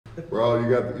Bro,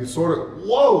 you sort of,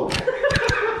 whoa!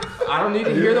 I don't need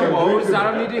to hear the woes. I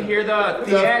don't need to hear the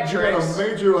theatrics. You got a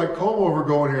major like comb over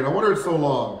going here. No wonder it's so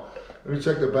long. Let me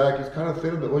check the back. It's kind of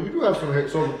thin. Well, you do have some hair.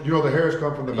 So you know the hairs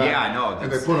come from the back. Yeah, I know.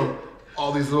 And they put them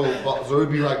all these little. So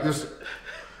it'd be like this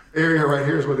area right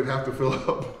here is where they'd have to fill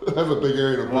up. That's a big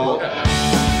area to fill up.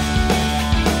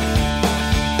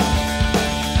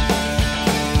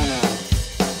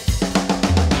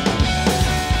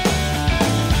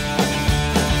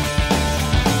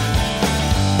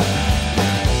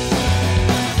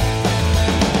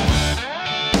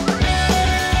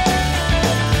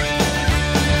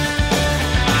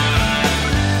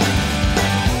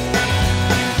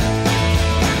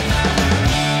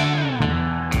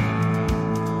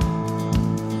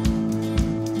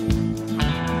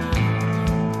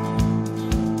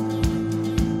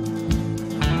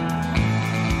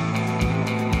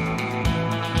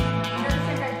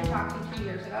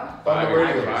 Five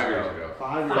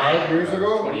years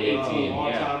ago? 2018,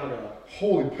 long time ago.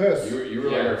 Holy piss. You were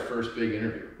like our first big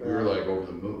interview. We were like over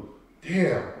the moon.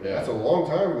 Damn, that's a long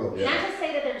time ago. Not to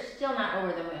say that they're still not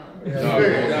over the moon.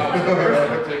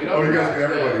 Oh, you guys get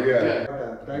everybody, yeah.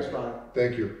 Okay, thanks, Brian.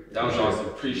 Thank you. That was awesome.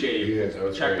 Appreciate you.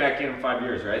 Yeah, Check back in 5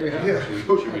 years, right? Yeah.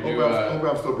 Should we do? Hope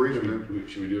I'm still breathing, dude.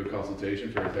 Should we do a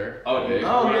consultation for his hair? Oh, Dave?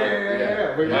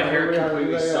 Yeah. My hair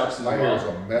completely sucks as My well. hair's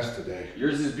a mess today.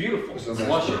 Yours is beautiful. It's a It's mess.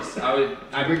 luscious. I'm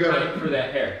praying for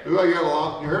that hair. Look like you got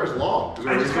long. Your hair is long.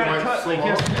 I just got it cut like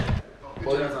yesterday.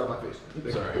 Pull it out of my face.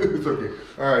 Sorry. It's okay.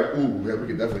 All right. Ooh, yeah, we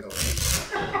can definitely help.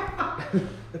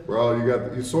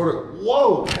 Bro, you sort of.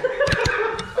 Whoa!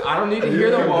 I don't need to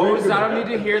hear the woes. I don't need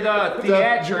to hear the You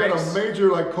got a theatrics.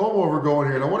 major like comb over going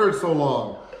here. No wonder it's so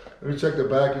long. Let me check the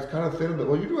back. It's kind of thin.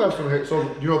 Well, you do have some hair. So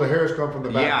you know the hairs come from the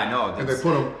back. Yeah, I know. And they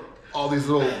put them all these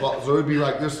little. So it'd be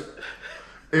like this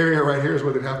area right here is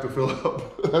where they'd have to fill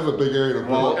up. That's a big area to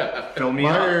fill up. Fill me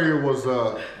My up. area was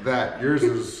that. Yours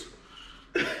is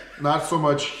not so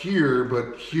much here,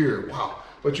 but here. Wow.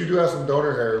 But you do have some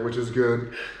donor hair, which is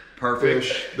good. Perfect.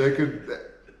 Fish. They could.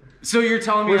 So you're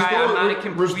telling me I'm not a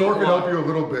complete Restore can help lump? you a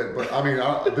little bit, but I mean,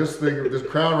 this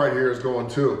crown right here is going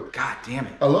too. God damn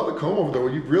it. I love the comb over though.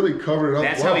 You've really covered it up.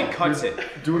 That's well. how he cuts You're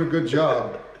it. Doing a good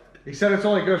job. He said it's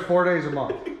only good 4 days a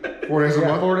month. 4 days a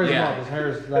month. 4 days Yeah. a month. His hair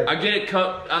is like. I get it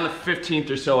cut on the 15th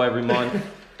or so every month.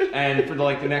 And for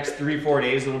the next 3-4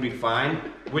 days, it'll be fine.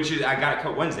 Which is, I got it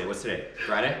cut Wednesday. What's today?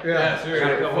 Friday? Yeah, I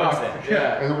got it cut Wednesday.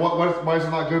 Yeah. And why is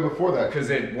it not good before that? Because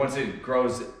once it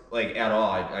grows like at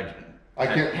all, I can't.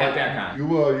 head back on.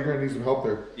 You're gonna need some help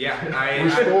there. Yeah,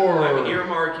 Restore. I'm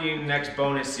earmarking next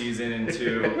bonus season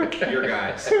into your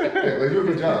guys. Yeah, they do a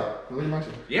good job. Look at my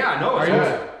shit. Yeah, no, it's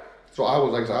awesome. So I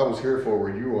was here for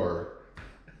where you are.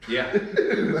 Yeah.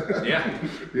 Yeah.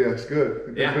 Yeah, it's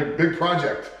good. Yeah. Big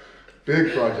project.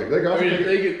 Big project. They got I mean,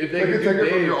 take if they can could take get it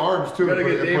from Dave, your arms too. You gotta and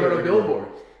get put it- Dave put on it a in your- billboard.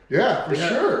 Yeah, for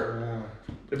sure.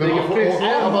 If they can fix how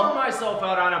I'll about- pour myself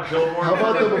out on a billboard. How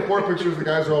about the before pictures? The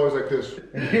guys are always like this.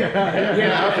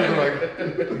 After they're like,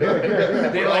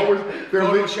 They like they're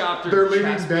photoshopped their they're leaning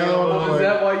chest down. Well, like, is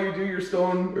that why you do your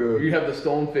stone? Yeah. You have the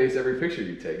stone face every picture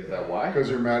you take. Is that why? Because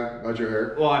you're mad about your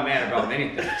hair. Well, I'm mad about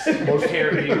many things. Most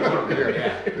hair being one of them.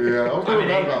 Yeah. Yeah, I was I'm really an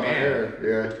mad angry about my man. hair.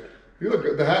 Yeah, you look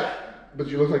good. The hat, but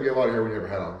you look like you have a lot of hair when you have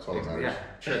a hat on. That's all that matters. Yeah,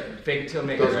 sure. Fake it till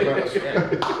make it Doesn't right.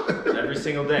 matter. Yeah. Every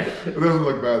single day. It doesn't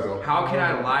look bad though. How can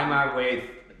I lie my way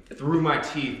through my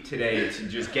teeth today to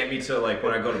just get me to like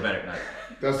when I go to bed at night?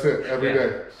 That's it. Every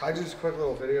day. I just a quick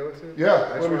little video with you. Yeah,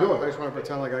 I what are we doing? just want to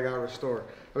pretend like I got restored.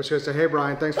 I was gonna say, hey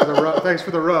Brian, thanks for the rug. Thanks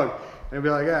for the rug, and he'd be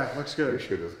like, yeah, looks good. This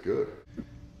shit is good.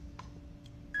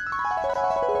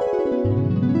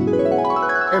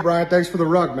 Hey Brian, thanks for the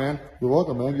rug, man. You're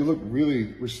welcome, man. You look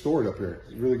really restored up here.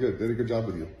 It's really good. They did a good job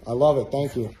with you. I love it.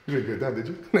 Thank you. You did good, that did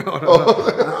you?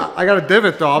 No. I got a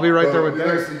divot though. I'll be right there with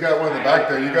Dave. You got one in the back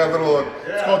there. You got a little.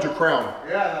 It's called your crown.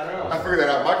 Yeah, I know. I figured that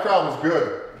out. My crown was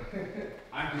good.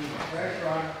 Thanks,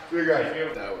 Brian. See you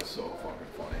guys. That was so fucking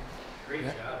funny. Great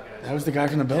job, guys. That was the guy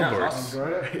from the billboard.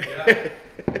 Enjoyed it?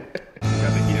 Got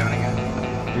the heat on again?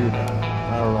 Dude, I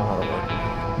don't know how to work.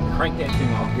 Crank that thing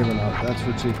off. I'm giving up. That's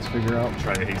for Chief to figure out.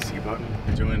 Try the AC button.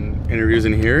 We're doing interviews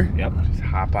in here. Yep. Just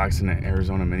hotbox in an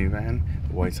Arizona minivan.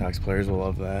 The White Sox players will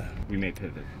love that. We may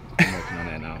pivot. I'm working on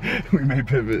that now. We may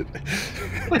pivot.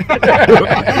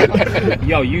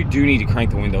 Yo, you do need to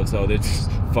crank the windows though. It's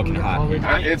fucking hot.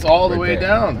 It's all the way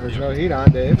down. There's no heat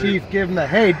on, Dave. Chief, give him the,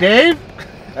 hey, Dave.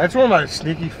 That's one of my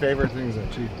sneaky favorite things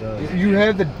that Chief does. You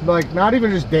had the, like, not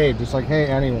even just Dave, just like, hey,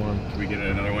 anyone. Can we get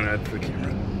another one out to the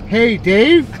camera? Hey,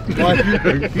 Dave. Like,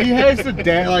 he has the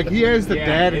dad, like, he has the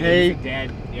dad, hey,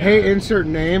 Dad. Yeah. hey, insert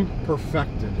name,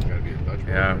 perfected. Gotta be a Dutch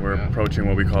Yeah, we're approaching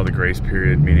what we call the grace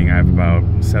period, meaning I have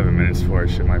about 7 minutes before I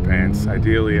shit my pants.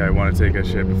 Ideally, I want to take a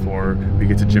shit before we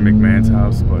get to Jim McMahon's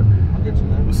house, but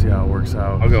we'll see how it works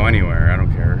out. I'll go anywhere, I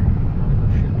don't care.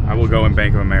 I will go in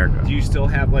Bank of America. Do you still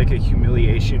have like a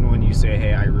humiliation when you say,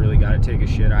 hey, I really got to take a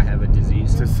shit, I have a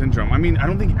disease? It's a syndrome. I mean, I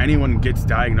don't think anyone gets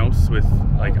diagnosed with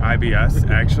like IBS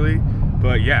actually,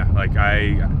 but yeah, like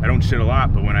I don't shit a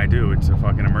lot, but when I do, it's a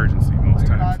fucking emergency most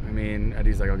times. I mean,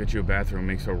 Eddie's like, I'll get you a bathroom,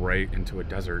 makes it right into a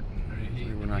desert.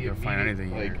 We're not gonna find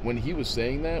anything like here. when he was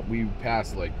saying that, we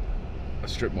passed like a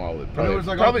strip mall with But it was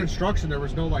like all construction. There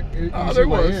was no like easy there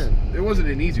way was. in. There wasn't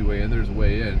an easy way in. There's a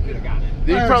way in.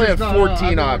 They Yeah, probably it's had just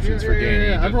 14 options for Danny.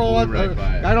 Yeah, everyone wants,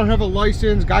 I don't have a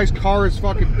license. Guy's car is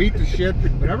fucking beat to shit.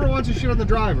 But everyone wants to shit on the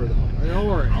driver though. Don't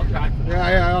worry. I'll drive.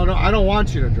 Yeah, I don't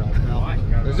want you to drive.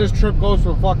 As this trip goes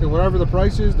from fucking whatever the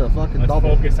price is to fucking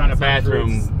double. Focus on a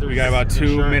bathroom. We got about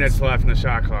 2 minutes left in the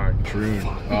shot clock. True.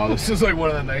 Oh, this is like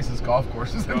one of the nicest golf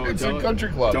courses. It's a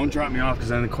country club. Don't drop me off because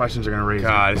then the questions are gonna raise.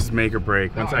 God, this is make or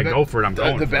break. Once I go for it, I'm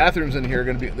going. The bathrooms in here are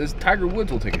gonna be. This Tiger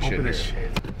Woods will take a shit Open here. this shit.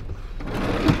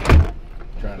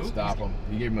 Trying to stop him.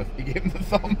 He gave him the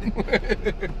thumb.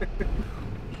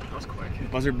 That was quick.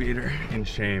 Buzzer beater. In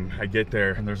shame, I get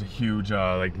there and there's a huge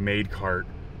like maid cart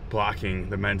blocking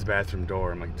the men's bathroom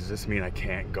door. I'm like, does this mean I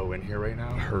can't go in here right now?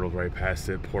 I hurtled right past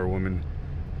it. Poor woman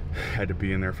had to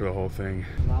be in there for the whole thing.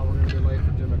 Now we're gonna be late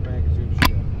for Jim McMahon because you're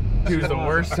shit. It was the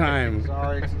worst time.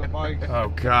 Sorry, to the bike. Oh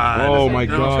God. Oh my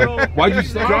God. Why'd you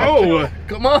stop? Go.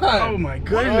 Come on. Oh my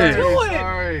goodness.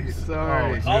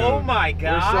 Sorry. Oh my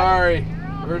God. We're sorry.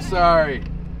 We're sorry.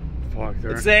 Fuck,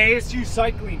 they're It's the ASU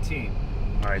cycling team.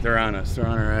 all right, they're on us. They're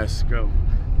on our ass. Go.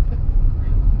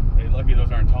 Hey, lucky those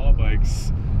aren't tall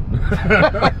bikes.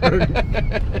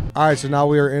 All right, so now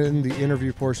we are in the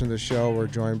interview portion of the show. We're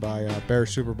joined by Bears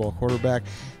Super Bowl quarterback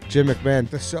Jim McMahon.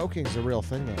 The soaking's a real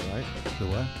thing, though, right? The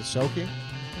what? The soaking?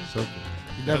 Soaking.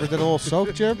 You never did a little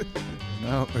soak, Jim?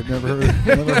 No, I never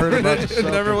heard about the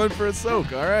soaking. Never went for a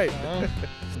soak. All right.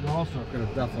 You're also gonna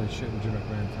definitely shit in Jim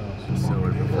McMahon's house. So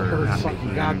I prefer not Fucking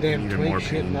making goddamn even more twink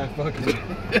shit in pain. that fucking.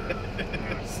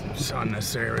 It's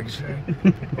unnecessary shit.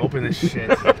 Open this shit.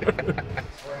 I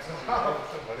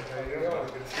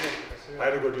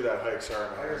had to go do that hike, sorry.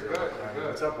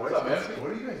 What's up, boys? What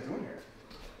are you guys doing here?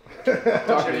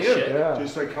 Talking to you. Yeah.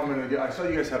 Just like coming and I saw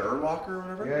you guys had Urlacher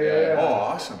or whatever. Yeah. Oh,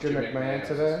 awesome. Jim McMahon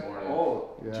today. Oh,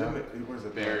 Yeah. Jim, what is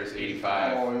it? Bears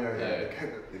 85. Oh, yeah.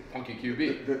 Punky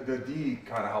QB. The D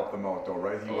kind of helped them out though,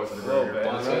 right? He wasn't a Don't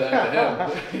very say that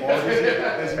to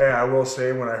him. Hey, I will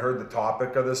say when I heard the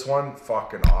topic of this one,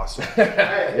 fucking awesome.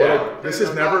 This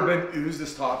has never been used,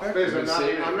 this topic?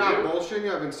 I'm not bullshitting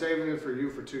you. I've been saving it for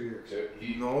you for 2 years.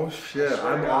 No shit.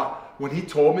 When he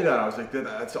told me that, I was like,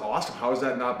 that's awesome. How has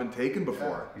that not been taken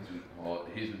before?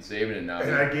 He's been saving it now.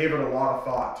 And I gave it a lot of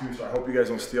thought too, so I hope you guys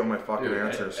don't steal my fucking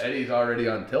answers. Eddie's already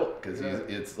on tilt because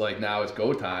it's like now it's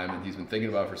go time and he's been thinking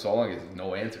about it for so long. He has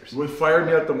no answers. What fired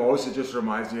me up the most, it just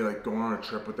reminds me of like going on a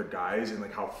trip with the guys and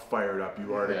like how fired up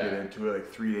you are to get into it.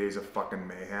 Like 3 days of fucking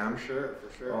mayhem. For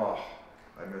sure. Oh,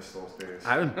 I miss those days.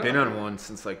 I haven't been on one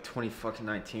since like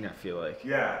 2019, I feel like.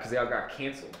 Yeah. Because they all got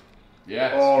canceled.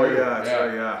 Yeah. Oh true. yeah, that's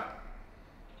right. Yeah.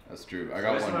 That's true. I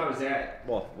got That's one. when I was at.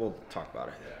 Well, we'll talk about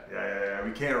it. Yeah.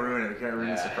 We can't ruin it. We can't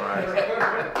ruin the surprise.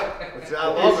 I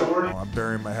love it. I'm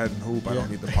burying my head in hoop. I don't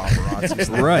need the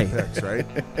paparazzi. Right. Picks, right?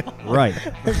 Right.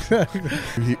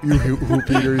 You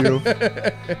hoop eater, you.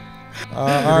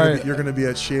 All right. You're gonna be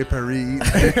at Chez Paris eating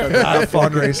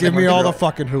fundraising. Give me all the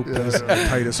fucking hoop, please. The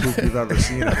tightest hoop you've ever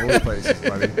seen at those places,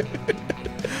 buddy.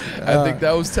 I think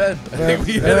that was 10. I think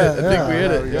we hit it. I think we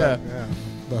hit it. Yeah.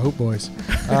 The hoop boys.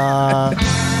 All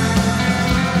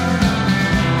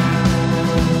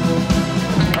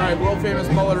right, world famous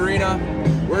Mullet Arena.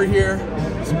 We're here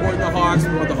supporting the Hawks.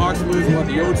 We want the Hawks to lose. We want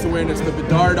the Yotes to win. It's the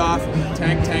Bedard off.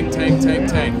 Tank.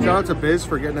 Shout out to Biz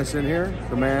for getting us in here,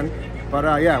 the man. But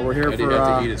yeah, we're here Eddie for.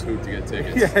 had to eat his hoop to get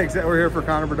tickets. Yeah, exactly. We're here for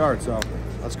Connor Bedard. So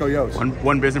let's go, Yotes.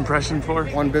 One biz impression for?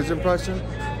 One Biz impression.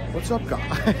 What's up, guy?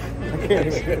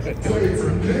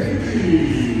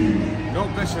 No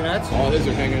Bissonets. All his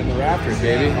are hanging in the rafters,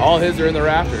 baby. All his are in the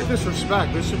rafters.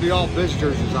 Disrespect. This should be all Biz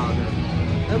jerseys on there.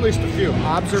 At least a few.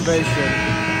 Observation.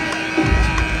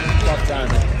 Tough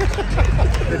timing.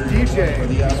 The DJ,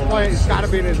 he's got to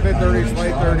be in his mid-30s,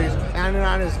 late 30s, and then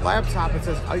on his laptop it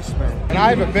says Iceman. And I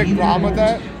have a big problem with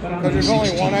that, because there's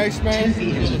only one Iceman, and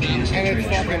it's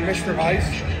fucking Mr. Ice.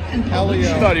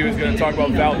 Elio. I thought he was going to talk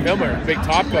about Val Kilmer, big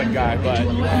Top Gun guy, but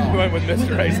he went with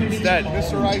Mr. Ice instead.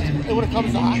 Mr. Ice, and when it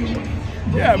comes to hockey,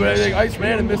 Yeah, but I think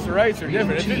Iceman and Mr. Ice are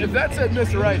different. If that said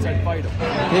Mr. Ice, I'd fight him.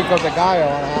 Pico de gallo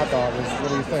on a hot dog. What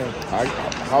do you think?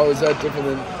 How is that different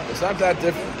than? It's not that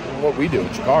different from what we do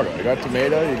in Chicago. You got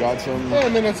tomato, you got some. Yeah, I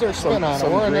mean, it's their spin on it.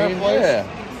 We're in their place. Yeah.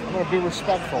 I'm going to be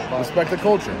respectful. But Respect the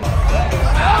culture.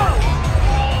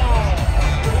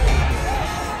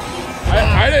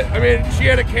 I mean, she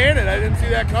had a cannon. I didn't see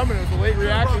that coming. It was a late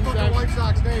reaction. White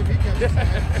Sox Dave, he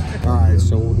kept All right,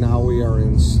 so now we are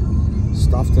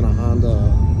stuffed in a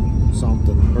Honda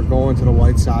something. We're going to the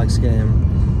White Sox game.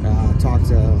 Talk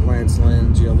to Lance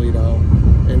Lynn, Giolito,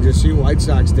 and just see White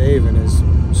Sox Dave and his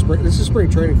spring. This is spring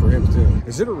training for him too.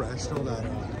 Is it irrational that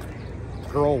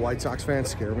girl White Sox fans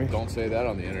scare me? Don't say that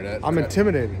on the internet. I'm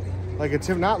intimidated. Like it's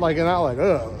not like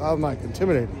ugh. I'm like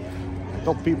intimidated.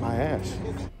 They'll beat my ass.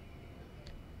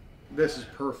 This is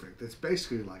perfect. It's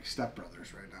basically like Step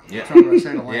Brothers right now. Yeah. That's what I'm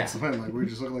saying to Lance Lynn. Like we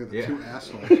just look like the two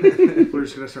assholes. We're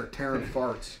just gonna start tearing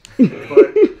farts.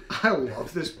 But I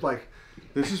love this. Like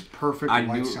this is perfect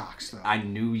White Sox stuff. I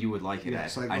knew you would like it.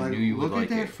 Yes, I knew you would like it.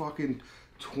 Look at that fucking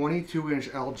 22-inch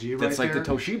LG That's right like there.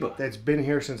 the Toshiba. That's been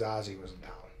here since Ozzy was in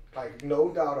town. Like no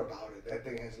doubt about it. That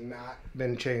thing has not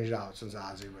been changed out since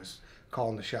Ozzy was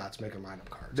calling the shots, making lineup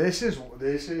cards. This is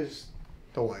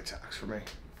the White Sox for me.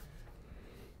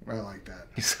 I like that.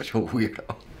 He's such a weirdo.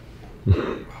 Oh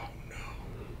no.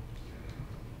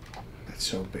 That's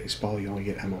so baseball. You only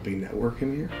get MLB Network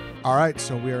in here. All right,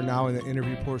 so we are now in the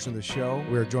interview portion of the show.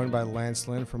 We are joined by Lance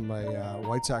Lynn from my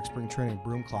White Sox spring training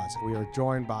broom closet. We are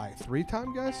joined by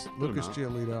three-time guest Lucas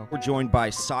Giolito. We're joined by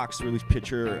Sox relief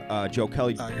pitcher Joe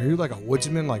Kelly. Are you like a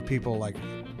woodsman? Like people like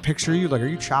picture you? Like are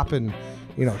you chopping,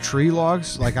 tree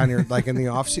logs like on your like in the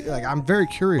off season? Like I'm very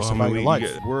curious about your life.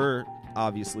 We're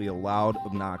obviously a loud,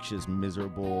 obnoxious,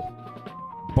 miserable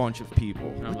bunch of people.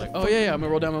 And I'm like, oh yeah, I'm gonna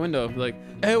roll down my window. Like,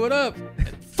 hey, what up?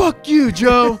 Fuck you,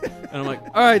 Joe. And I'm like,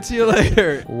 all right, see you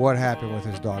later. What happened with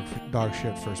his dog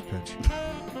shit first pitch?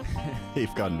 He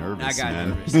got nervous. I got man.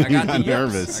 nervous. I got the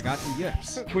nervous. yips. I got the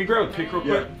yips. Can we grab a pic real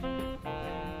quick?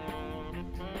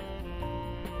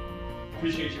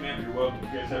 Appreciate you, man. You're welcome.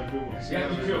 You guys have a good one.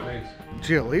 Yeah, you too. Thanks.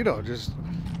 Giolito just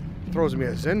throws me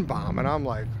a Zen bomb, and I'm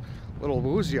like, little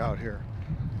woozy out here.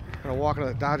 And I walk into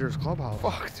the Dodgers clubhouse.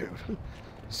 Fuck, dude.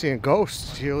 Seeing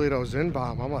ghosts, Giolito Zen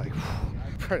bomb. I'm like,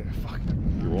 ready to fuck.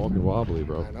 You're walking wobbly,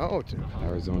 bro. I know, dude.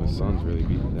 Arizona sun's really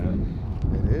beating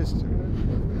down. It is, dude.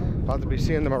 About to be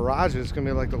seeing the mirages. It's gonna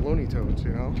be like the Looney Tunes,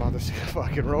 About to see a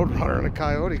fucking Roadrunner and a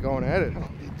Coyote going at it. I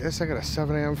don't need this. I got a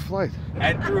 7 a.m. flight.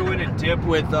 Ed threw in a dip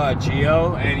with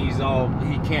Gio, and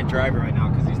he can't drive it right now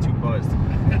because he's too buzzed.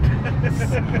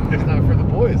 It's not for the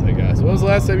boys, I guess. When was the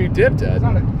last time you dipped, Ed? It's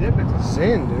not a dip, it's a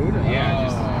Zen, dude.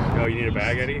 Yeah, Yo, you need a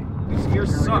bag, Eddie? These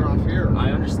gears suck.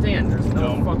 I understand. There's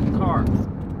no fucking car.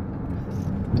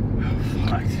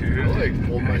 Fuck, dude. I like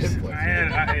hold my hip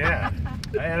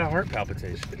I had a heart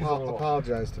palpitation. Well,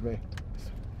 apologize to me.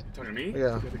 Talking to me?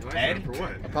 Yeah. Ed? For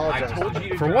what? Apologize. I told you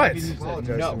to For drive what? these-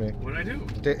 Apologize no. to me. What did I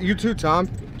do? You too, Tom.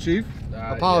 Chief.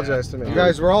 Apologize to me. You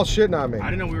guys were all shitting on me. I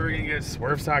didn't know we were gonna get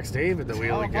Swerve Sox Dave at the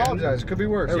wheel I again. apologize. It could be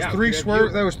worse. There was Yeah, three yeah,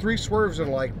 swerves. There was 3 swerves in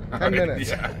like 10 minutes.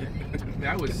 Yeah.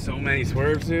 That was so many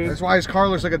swerves, dude. That's why his car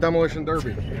looks like a demolition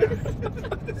derby.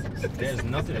 There's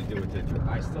nothing to do with it.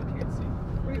 I still can't see.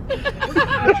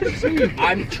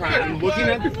 I'm trying. I'm looking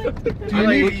at.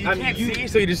 You can't see,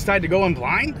 so you just decide to go in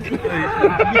blind?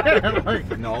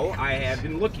 No, I have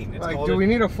been looking. It's Like, called do we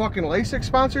need a fucking LASIK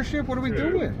sponsorship? What are we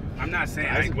doing? I'm not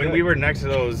saying. When we were next to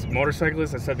those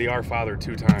motorcyclists, I said the Our Father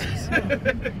 2 times.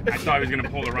 I thought he was gonna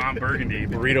pull the Ron Burgundy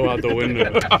burrito out the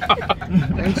window.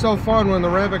 Ain't so fun when the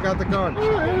rabbit got the gun.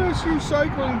 ASU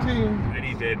cycling team. And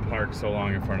he did park so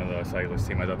long in front of the cyclist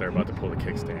team. I thought they were about to pull the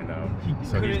kickstand out.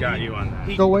 So he's got you on that.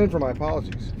 Still waiting for my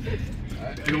apologies.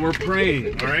 Dude, we're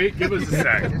praying. All right, give us a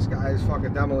sec. This guy's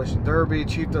fucking demolition derby.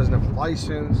 Chief doesn't have a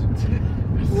license.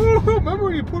 Remember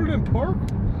when you put it in park?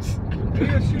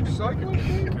 ASU cycling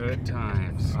team? Good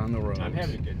times on the road. I'm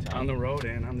having a good time. On the road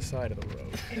and on the side of the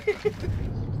road.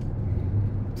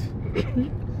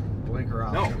 Blinker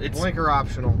optional. No, it's blinker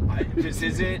optional. This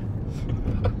isn't.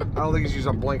 I don't think he's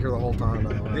using a blinker the whole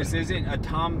time. This isn't a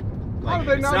Tom. How Like, did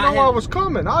they it's not not know I him. was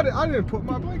coming? I didn't put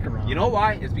my blinker on. You know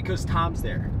why? It's because Tom's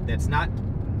there. That's not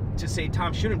to say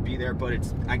Tom shouldn't be there, but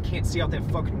it's I can't see out that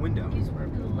fucking window. You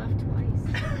swerved to the left twice.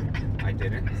 I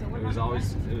didn't. It was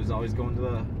always going to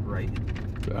the right.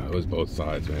 It was both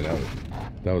sides, man.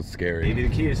 That was scary. Maybe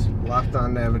the keys. Left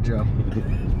on Navajo. I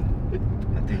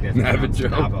think that's Navajo.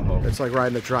 Navajo. It's like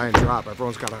riding a try and drop.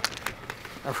 Everyone's to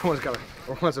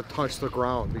touch the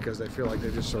ground because they feel like they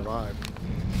just survived.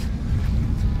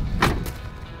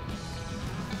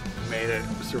 Made it.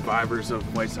 Survivors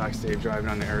of White Sox Dave driving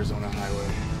on the Arizona highway.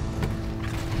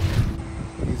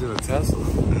 Eddie's in a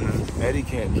Tesla. Eddie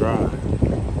can't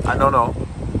drive. I know.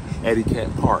 Eddie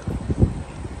can't park.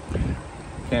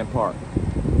 Can't park.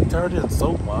 He turned in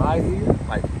so wide here.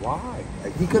 Like, why?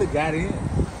 Like, he could have got in.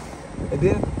 And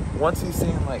then once he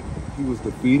seen like he was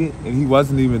defeated, and he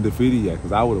wasn't even defeated yet,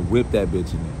 because I would have whipped that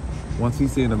bitch in there. Once he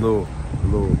seen a little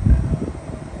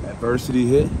adversity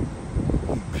hit,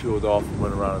 he peeled off and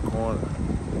went around the corner.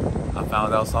 I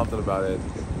found out something about Eddie.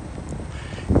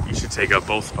 You should take up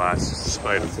both spots just to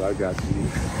spite him. So I got you.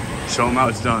 Show him how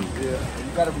it's done. Yeah,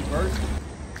 you gotta reverse it.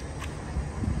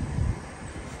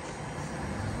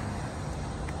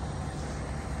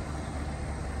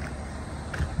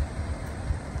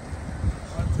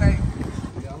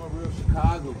 I'm a real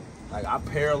Chicago. Like, I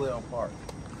parallel park.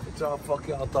 What y'all fuck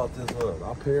y'all thought this was?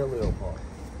 I parallel park.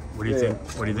 What do you think?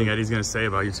 What do you think Eddie's gonna say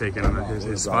about you taking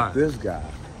his spot? This guy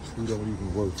who don't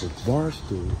even work for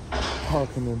Barstool,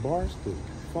 parking in Barstool.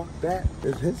 Fuck that.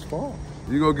 It's his fault.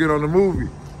 You gonna get on the movie.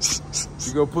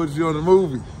 You gonna put you on the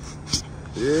movie.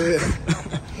 Yeah.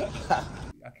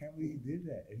 I can't believe he did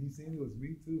that. And he seen it was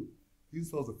me too. He was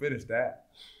supposed to finish that.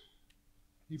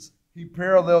 He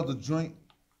paralleled the joint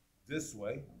this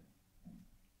way.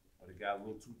 But it got a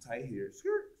little too tight here.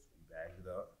 Skirt. He backed it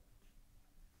up.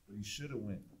 But he should have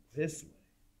went this way.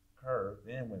 Curved,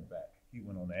 then went back. He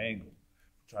went on the angle.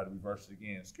 Tried to reverse it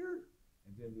again. Skirt.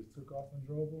 And then just took off and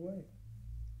drove away.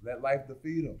 Let life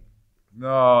defeat him.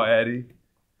 No, Eddie.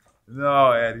 No,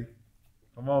 Eddie.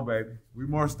 Come on, baby. We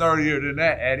more sturdier than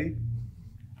that, Eddie.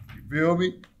 You feel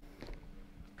me?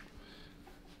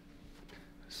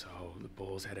 So the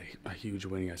Bulls had a huge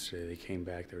win yesterday. They came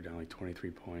back. They were down like 23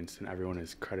 points, and everyone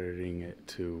is crediting it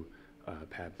to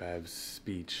Pat Bev's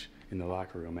speech in the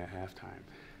locker room at halftime.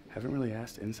 Haven't really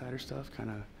asked insider stuff. Kind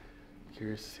of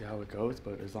curious to see how it goes,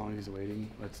 but as long as he's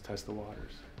waiting, let's test the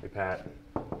waters. Hey, Pat.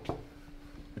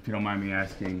 If you don't mind me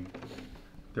asking,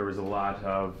 there was a lot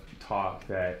of talk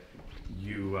that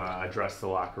you addressed the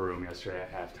locker room yesterday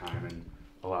at halftime, and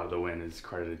a lot of the win is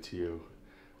credited to you.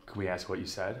 Can we ask what you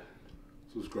said?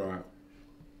 Subscribe.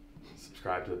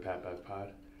 Subscribe to the Pat Bev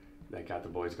Pod that got the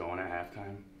boys going at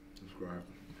halftime. Subscribe.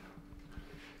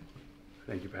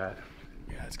 Thank you, Pat.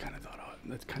 Yeah, that's kind of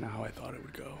how I thought it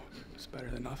would go. It's better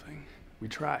than nothing. We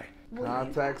try.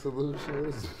 Contact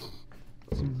solutions.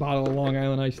 Some bottle of Long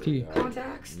Island iced tea.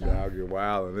 Contacts. Yeah, I'll get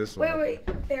wild in this one. Wait,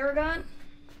 Theragun?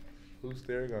 Whose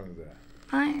Theragun is that?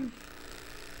 Mine.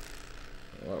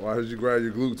 Why did you grab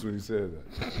your glutes when you said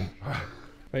that?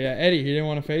 But yeah, Eddie, he didn't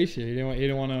want to face you. He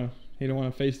didn't want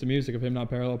to face the music of him not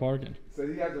parallel parking. So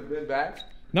he hasn't been back?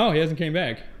 No, he hasn't came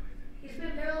back. He's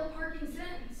been parallel parking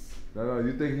since. No,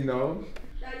 you think he knows?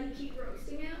 That you keep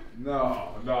roasting him?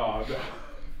 No.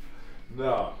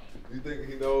 You think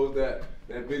he knows that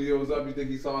video was up? You think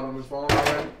he saw it on his phone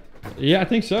already? Yeah, I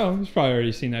think so. He's probably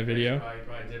already seen that video.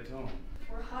 Probably did too.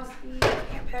 We're husky,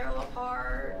 can't parallel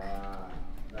park. Wow.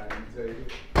 Now you take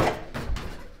it.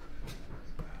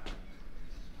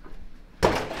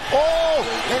 Oh,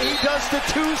 and he does the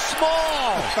too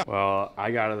small. Well,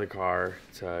 I got out of the car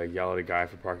to yell at a guy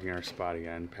for parking our spot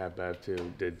again. Pat Bev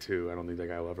did too. I don't think that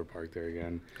guy will ever park there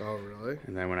again. Oh, really?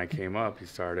 And then when I came up, he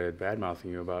started bad-mouthing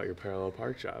you about your parallel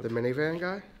park job. The minivan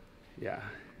guy? Yeah.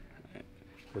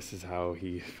 This is how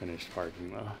he finished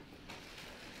parking, though.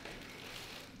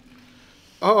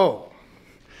 Oh.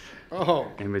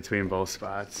 In between both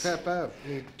spots. Pat Bev,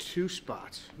 you need 2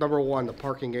 spots. Number 1, the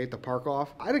parking gate, the park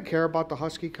off. I didn't care about the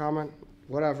Husky comment,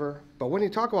 whatever. But when you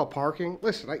talk about parking,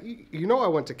 listen, you know I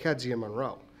went to Kedzie and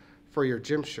Monroe for your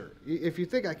gym shirt. If you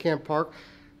think I can't park,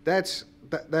 that's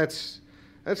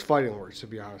fighting words, to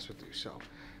be honest with you. So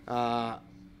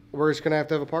we're just going to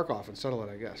have a park off and settle it,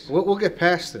 I guess. We'll get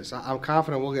past this. I'm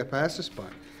confident we'll get past this,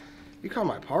 but you call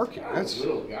my parking. That's a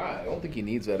little guy. I don't think he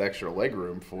needs that extra leg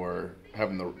room for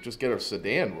having to just get a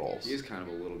sedan rolls. He's kind of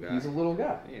a little guy. He's a little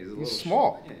guy. Yeah, he's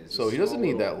small. Yeah, so he doesn't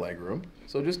need that leg room.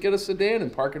 So just get a sedan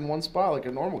and park in one spot like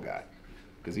a normal guy.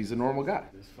 Because he's a normal guy.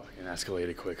 This fucking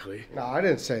escalated quickly. No, I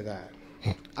didn't say that.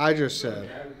 I just said.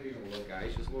 He's a little guy.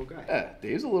 He's just a little guy. Yeah,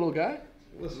 Dave's a little guy.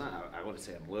 Listen, I wouldn't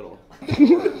say I'm little.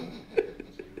 I'm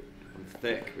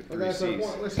thick with 3 C's.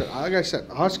 Listen, like I said,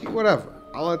 Husky, whatever.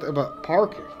 But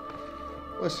parking.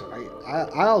 Listen,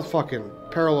 I'll fucking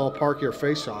parallel park your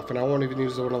face off, and I won't even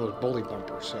use one of those bully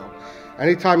bumpers. So,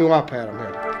 anytime you want, Pat, I'm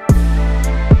here.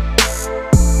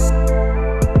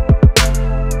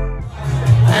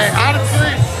 Hey, out of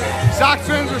 3. Sox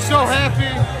fans are so happy.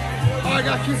 Oh, I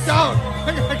got kicked out.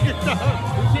 Who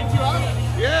kicked you out?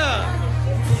 Yeah.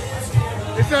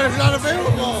 They said it's not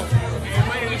available.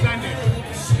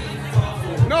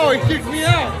 No, he kicked me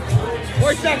out.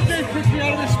 White Sox Dave kicked me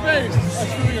out of his space. I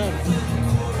swear to God.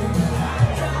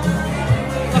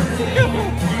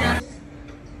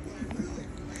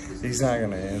 He's not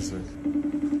gonna answer.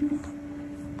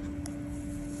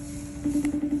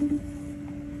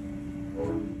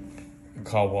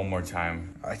 Call one more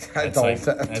time. That's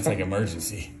don't. like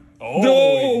emergency. Oh,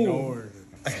 No! ignored.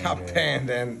 I got banned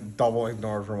and double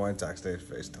ignored from White Sox Dave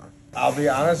FaceTime. I'll be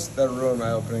honest, that ruined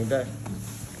my opening day.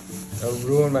 That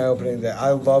ruined my opening day.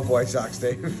 I love White Sox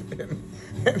Dave and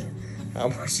how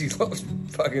much he loves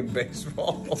fucking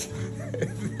baseball.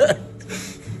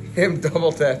 Him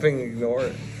double tapping ignore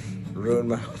it ruined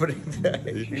my opening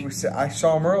day. I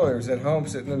saw him earlier. He was at home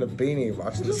sitting in a beanie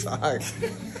watching the Sox.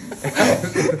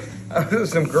 I was with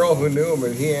some girl who knew him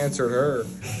and he answered her,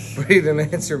 but he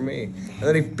didn't answer me. And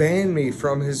then he banned me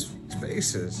from his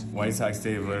spaces. White Sox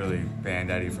Dave literally banned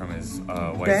Eddie from his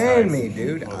White Ban Sox me,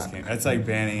 dude. postgame. That's like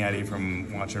banning Eddie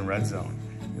from watching Red Zone.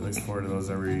 He looks forward to those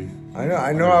every. I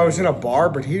know. I was in a bar,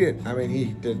 but he didn't. I mean, he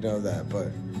did know that,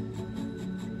 but.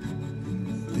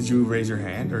 Did you raise your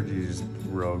hand or did you just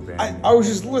rogue ban? I was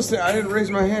just listening. I didn't raise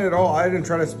my hand at all. I didn't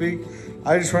try to speak.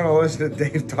 I just wanted to listen to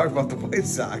Dave talk about the White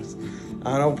Sox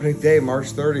on opening day, March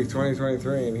 30,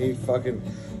 2023, and he fucking,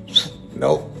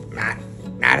 nope,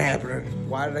 not happening.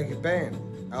 Why did I get banned?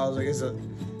 I was like,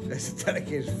 that's a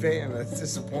dedicated fan. That's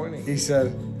disappointing. He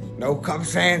said, no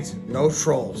Cubs fans, no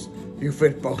trolls. You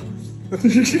fit both.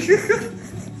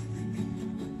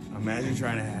 Imagine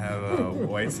trying to have a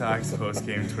White Sox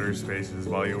post-game Twitter Spaces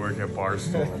while you work at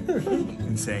Barstool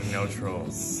and saying no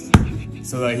trolls.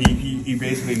 So that he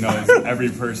basically knows every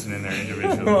person in there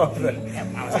individually.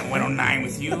 I was at 109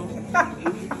 with you.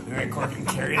 We were at Cork and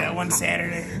Carry that one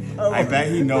Saturday. I bet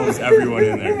he knows everyone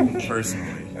in there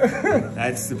personally.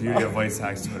 That's the beauty of White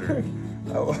Sox Twitter.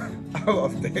 I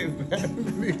love Dave,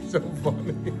 man. He's so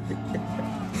funny.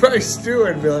 Bryce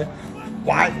Stewart would be like,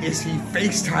 why is he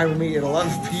FaceTiming me at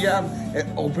 11 p.m. at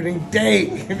opening day?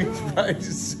 And he's probably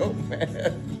just so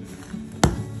mad.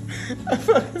 I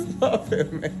fucking love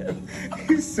him, man.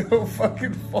 He's so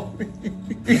fucking funny.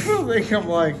 People think I'm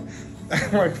like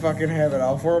fucking have it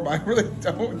out for him. I really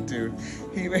don't, dude.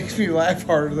 He makes me laugh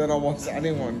harder than almost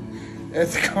anyone at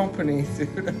the company,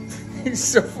 dude. He's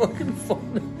so fucking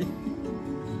funny.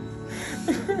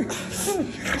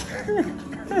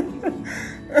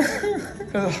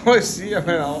 I always see him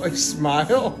and I always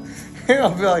smile. And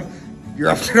I'll be like, you're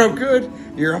up to no good.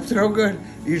 You're up to no good.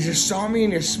 You just saw me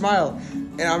and you smiled.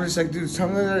 And I'm just like, dude,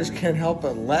 sometimes I just can't help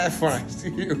but laugh when I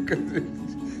see you because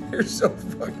you're so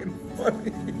fucking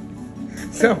funny.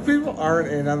 Some people aren't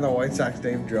in on the White Sox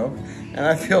Dave joke, and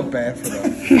I feel bad for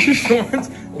them.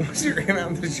 once you're in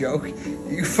on the joke,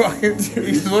 you fucking,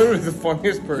 he's literally the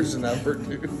funniest person ever,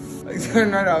 dude. Like the other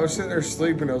night I was sitting there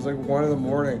sleeping, it was like 1 a.m,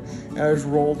 and I just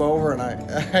rolled over and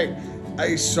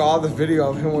I saw the video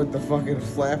of him with the fucking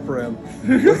flap rim,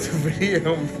 with the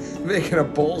video of him making a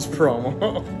Bulls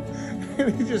promo.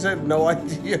 And he just had no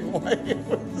idea why it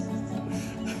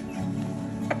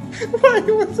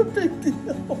was a big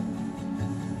deal.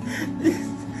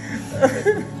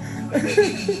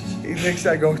 He thinks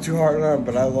I go too hard on him,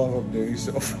 but I love him, dude. He's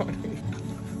so funny.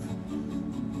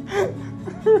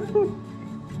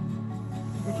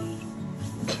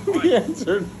 He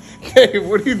answered, hey,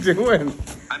 what are you doing?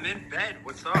 I'm in bed.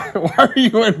 What's up? Why are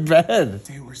you in bed?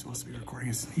 Dude, we're supposed to be recording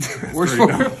a snake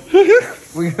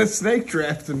draft. We got a snake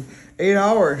draft in 8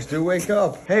 hours, dude. Wake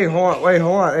up. Hey, hold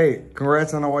on. Hey,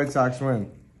 congrats on the White Sox win.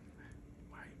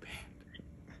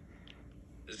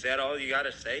 Is that all you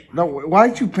gotta say? No,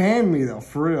 why'd you ban me though?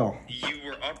 For real? You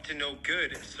were up to no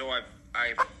good, so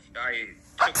I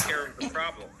took care of the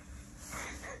problem.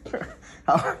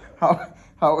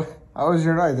 How was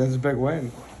your night? That's a big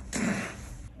win.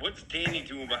 What's Danny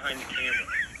doing behind the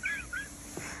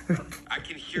camera? I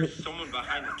can hear someone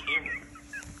behind the camera.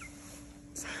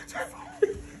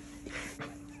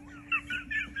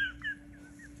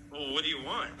 Well, what do you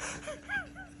want?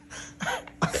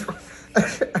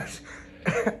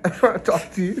 I want to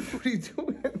talk to you. What are you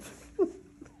doing?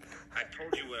 I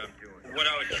told you what I'm doing. What I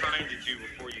was trying to do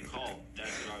before you called.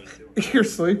 That's what I was doing. You're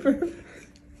sleeping?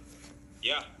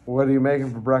 Yeah. What are you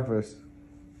making for breakfast?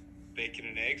 Bacon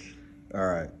and eggs. All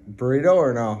right. Burrito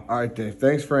or no? All right, Dave.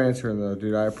 Thanks for answering, though,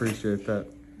 dude. I appreciate that.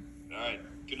 All right.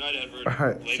 Good night, Edward. All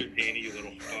right. Later, Danny, you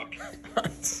little fuck.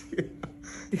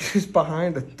 He's just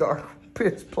behind a dark,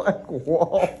 pitch black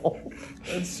wall.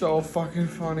 That's so fucking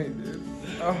funny, dude.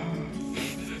 Oh.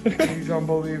 He's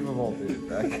unbelievable, dude.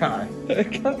 That guy. I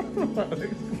don't know how to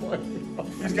explain.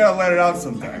 You just gotta let it out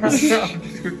sometimes.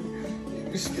 Dude,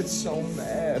 he just gets so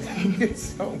mad. He gets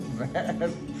so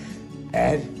mad.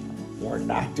 Ed, we're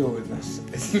not doing this.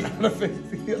 It's not a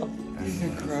big deal. He's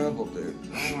incredible, dude.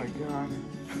 Oh my god.